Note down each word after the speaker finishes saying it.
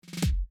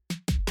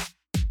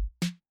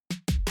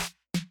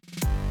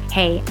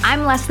Hey,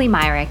 I'm Leslie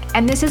Myrick,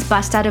 and this is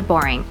Bust Out of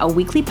Boring, a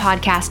weekly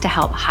podcast to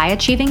help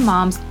high-achieving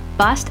moms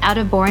bust out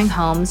of boring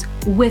homes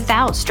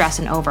without stress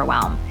and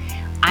overwhelm.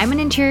 I'm an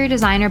interior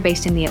designer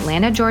based in the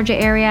Atlanta, Georgia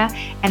area,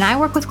 and I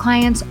work with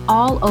clients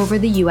all over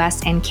the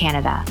US and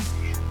Canada.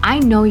 I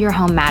know your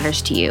home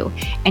matters to you,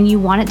 and you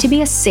want it to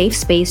be a safe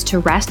space to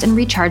rest and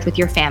recharge with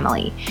your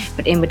family.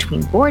 But in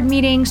between board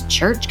meetings,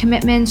 church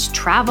commitments,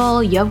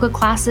 travel, yoga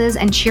classes,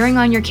 and cheering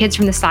on your kids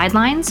from the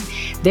sidelines,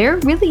 there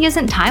really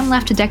isn't time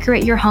left to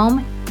decorate your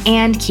home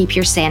and keep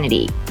your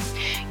sanity.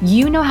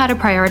 You know how to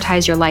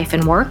prioritize your life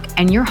and work,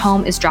 and your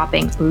home is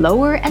dropping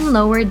lower and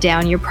lower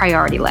down your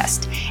priority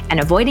list,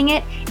 and avoiding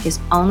it is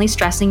only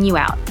stressing you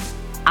out.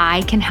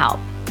 I can help.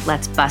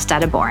 Let's bust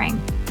out of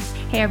boring.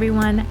 Hey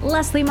everyone,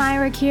 Leslie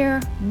Myrick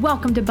here.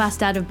 Welcome to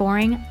Bust Out of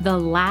Boring, the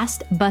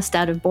last Bust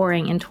Out of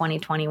Boring in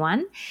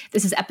 2021.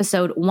 This is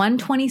episode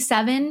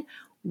 127,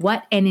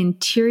 What an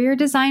Interior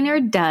Designer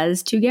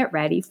Does to Get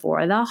Ready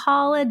for the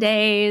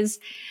Holidays.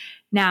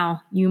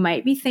 Now, you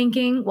might be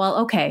thinking, well,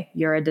 okay,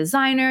 you're a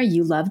designer,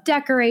 you love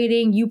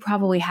decorating, you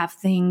probably have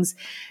things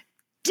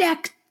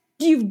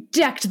you've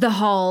decked the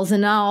halls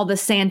and all the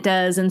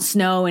Santas and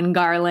snow and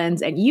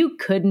garlands, and you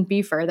couldn't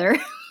be further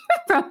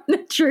from the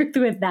truth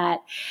with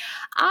that.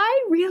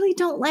 I really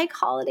don't like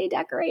holiday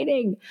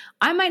decorating.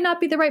 I might not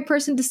be the right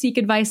person to seek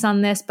advice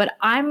on this, but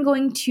I'm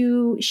going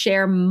to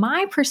share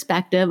my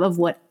perspective of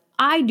what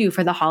I do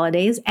for the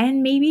holidays,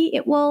 and maybe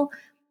it will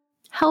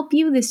help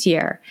you this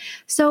year.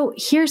 So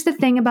here's the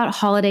thing about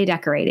holiday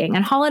decorating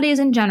and holidays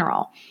in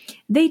general.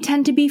 They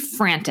tend to be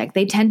frantic.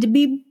 They tend to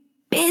be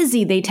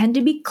busy. They tend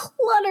to be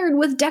cluttered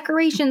with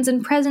decorations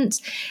and presents.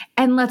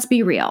 And let's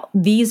be real,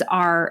 these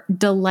are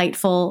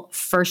delightful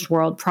first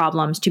world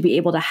problems to be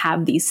able to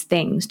have these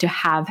things, to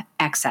have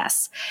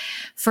excess.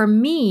 For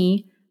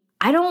me,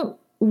 I don't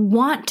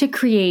want to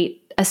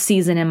create a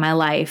season in my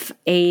life,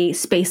 a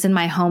space in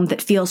my home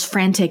that feels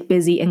frantic,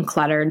 busy, and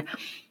cluttered.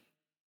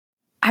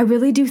 I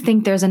really do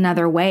think there's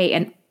another way.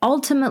 And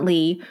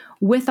ultimately,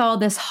 with all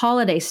this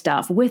holiday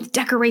stuff, with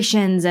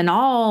decorations and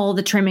all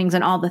the trimmings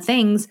and all the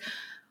things,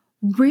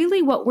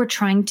 really what we're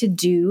trying to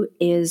do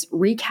is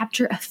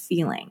recapture a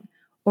feeling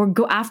or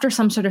go after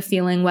some sort of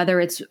feeling, whether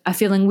it's a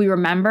feeling we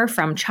remember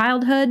from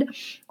childhood,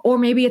 or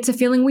maybe it's a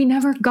feeling we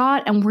never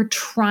got and we're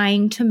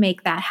trying to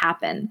make that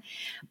happen.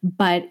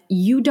 But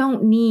you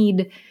don't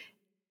need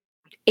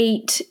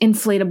 8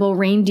 inflatable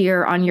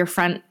reindeer on your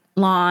front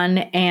lawn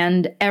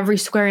and every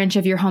square inch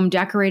of your home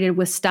decorated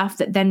with stuff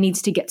that then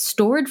needs to get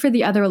stored for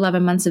the other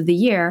 11 months of the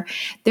year.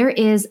 There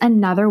is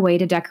another way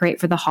to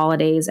decorate for the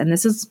holidays, and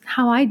this is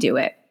how I do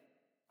it.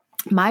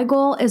 My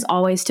goal is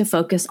always to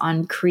focus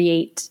on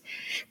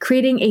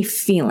creating a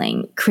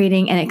feeling,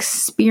 creating an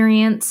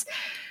experience,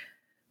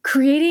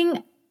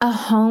 creating a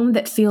home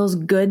that feels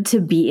good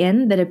to be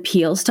in, that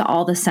appeals to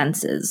all the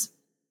senses.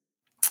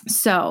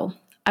 So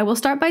I will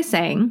start by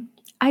saying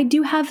I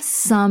do have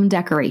some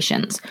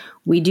decorations.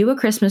 We do a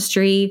Christmas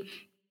tree.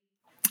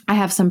 I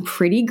have some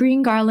pretty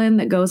green garland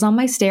that goes on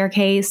my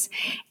staircase,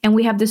 and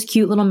we have this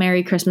cute little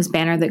Merry Christmas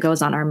banner that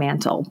goes on our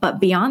mantle. But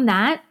beyond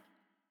that,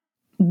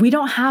 we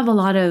don't have a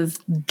lot of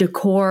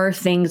decor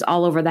things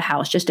all over the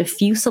house, just a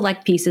few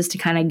select pieces to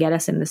kind of get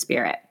us in the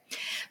spirit.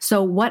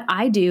 So what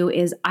I do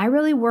is I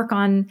really work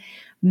on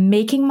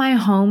making my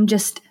home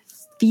just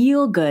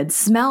feel good,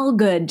 smell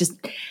good, just,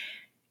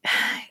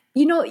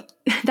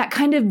 that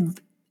kind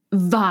of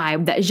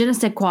vibe, that je ne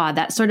sais quoi,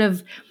 that sort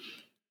of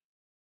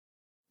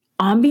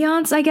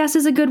ambiance, I guess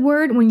is a good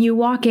word, when you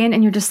walk in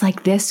and you're just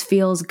like, this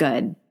feels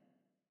good.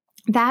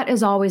 That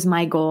is always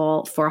my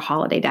goal for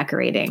holiday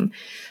decorating.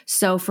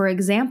 So for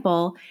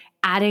example,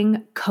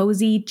 adding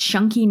cozy,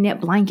 chunky knit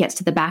blankets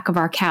to the back of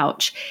our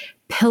couch,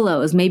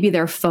 pillows, maybe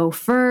they're faux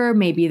fur,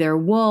 maybe they're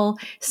wool,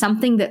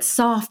 something that's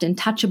soft and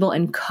touchable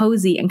and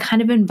cozy and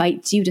kind of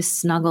invites you to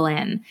snuggle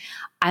in.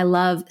 I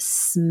love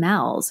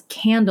smells,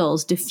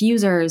 candles,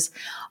 diffusers,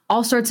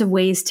 all sorts of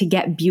ways to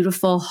get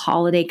beautiful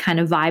holiday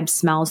kind of vibe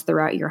smells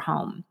throughout your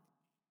home.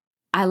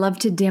 I love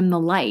to dim the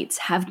lights,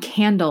 have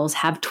candles,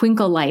 have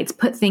twinkle lights,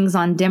 put things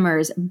on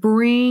dimmers,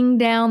 bring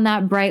down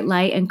that bright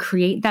light and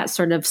create that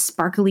sort of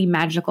sparkly,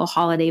 magical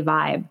holiday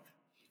vibe.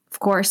 Of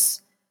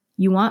course,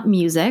 you want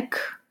music.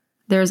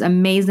 There's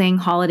amazing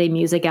holiday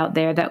music out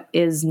there that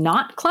is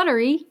not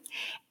cluttery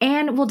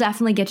and will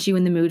definitely get you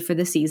in the mood for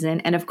the season.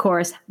 And of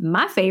course,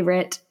 my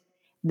favorite,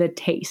 the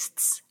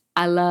tastes.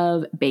 I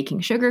love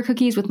baking sugar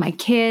cookies with my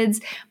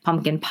kids,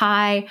 pumpkin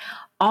pie.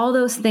 All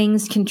those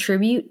things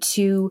contribute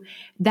to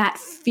that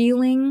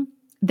feeling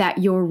that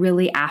you're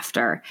really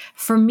after.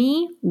 For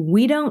me,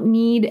 we don't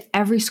need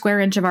every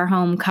square inch of our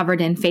home covered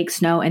in fake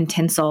snow and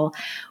tinsel.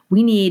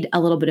 We need a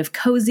little bit of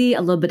cozy,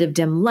 a little bit of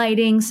dim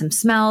lighting, some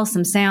smells,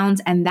 some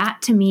sounds, and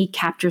that to me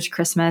captures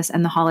Christmas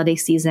and the holiday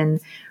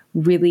season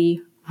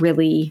really,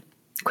 really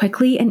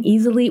quickly and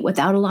easily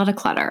without a lot of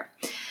clutter.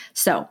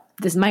 So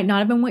this might not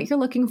have been what you're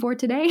looking for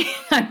today.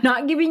 I'm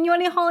not giving you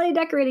any holiday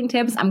decorating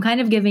tips. I'm kind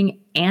of giving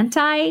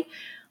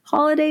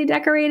anti-holiday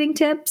decorating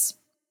tips.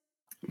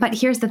 But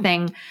here's the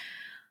thing.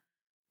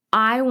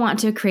 I want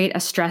to create a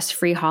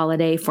stress-free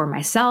holiday for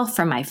myself,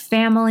 for my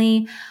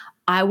family.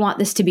 I want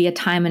this to be a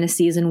time and a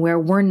season where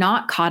we're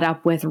not caught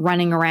up with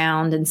running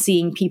around and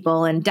seeing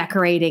people and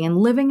decorating and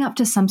living up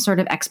to some sort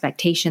of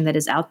expectation that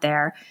is out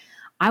there.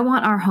 I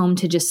want our home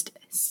to just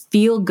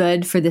feel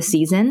good for the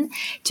season,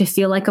 to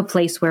feel like a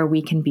place where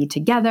we can be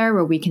together,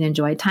 where we can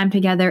enjoy time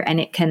together,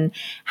 and it can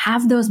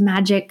have those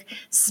magic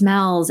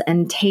smells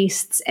and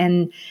tastes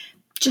and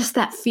just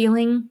that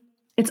feeling.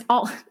 It's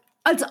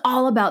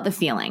all about the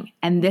feeling.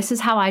 And this is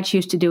how I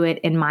choose to do it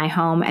in my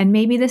home. And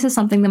maybe this is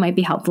something that might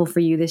be helpful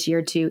for you this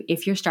year too,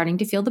 if you're starting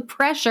to feel the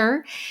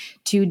pressure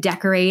to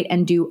decorate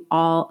and do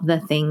all the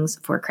things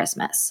for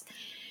Christmas.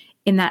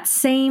 In that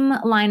same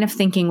line of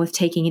thinking with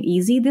taking it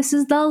easy, this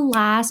is the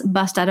last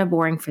Bust Out of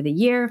Boring for the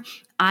year.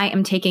 I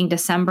am taking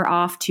December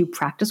off to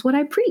practice what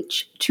I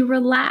preach, to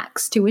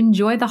relax, to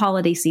enjoy the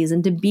holiday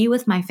season, to be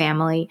with my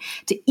family,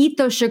 to eat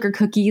those sugar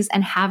cookies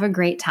and have a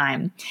great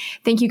time.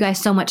 Thank you guys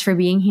so much for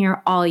being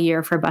here all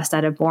year for Bust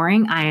Out of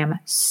Boring. I am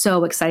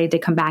so excited to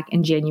come back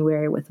in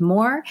January with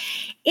more.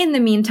 In the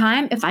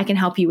meantime, if I can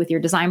help you with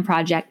your design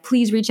project,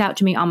 please reach out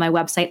to me on my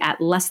website at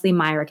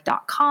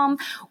lesliemyrick.com.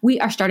 We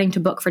are starting to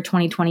book for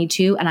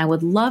 2022, and I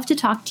would love to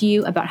talk to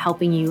you about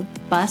helping you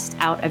bust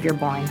out of your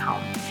boring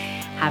home.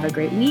 Have a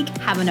great week,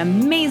 have an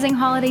amazing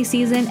holiday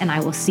season, and I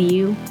will see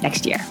you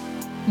next year.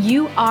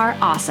 You are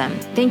awesome.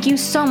 Thank you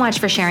so much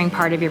for sharing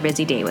part of your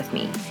busy day with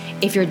me.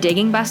 If you're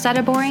digging Bust Out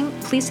of Boring,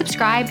 please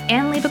subscribe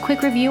and leave a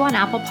quick review on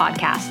Apple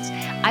Podcasts.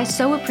 I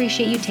so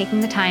appreciate you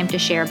taking the time to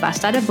share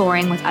Bust Out of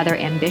Boring with other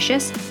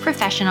ambitious,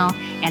 professional,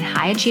 and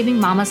high-achieving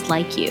mamas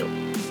like you.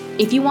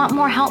 If you want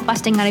more help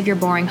busting out of your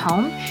boring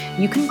home,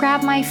 you can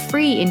grab my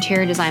free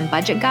interior design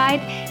budget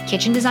guide,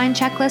 kitchen design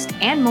checklist,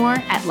 and more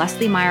at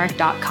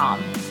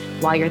lesliemyrick.com.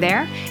 While you're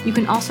there, you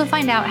can also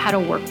find out how to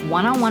work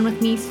one-on-one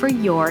with me for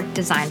your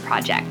design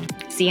project.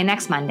 See you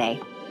next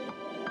Monday.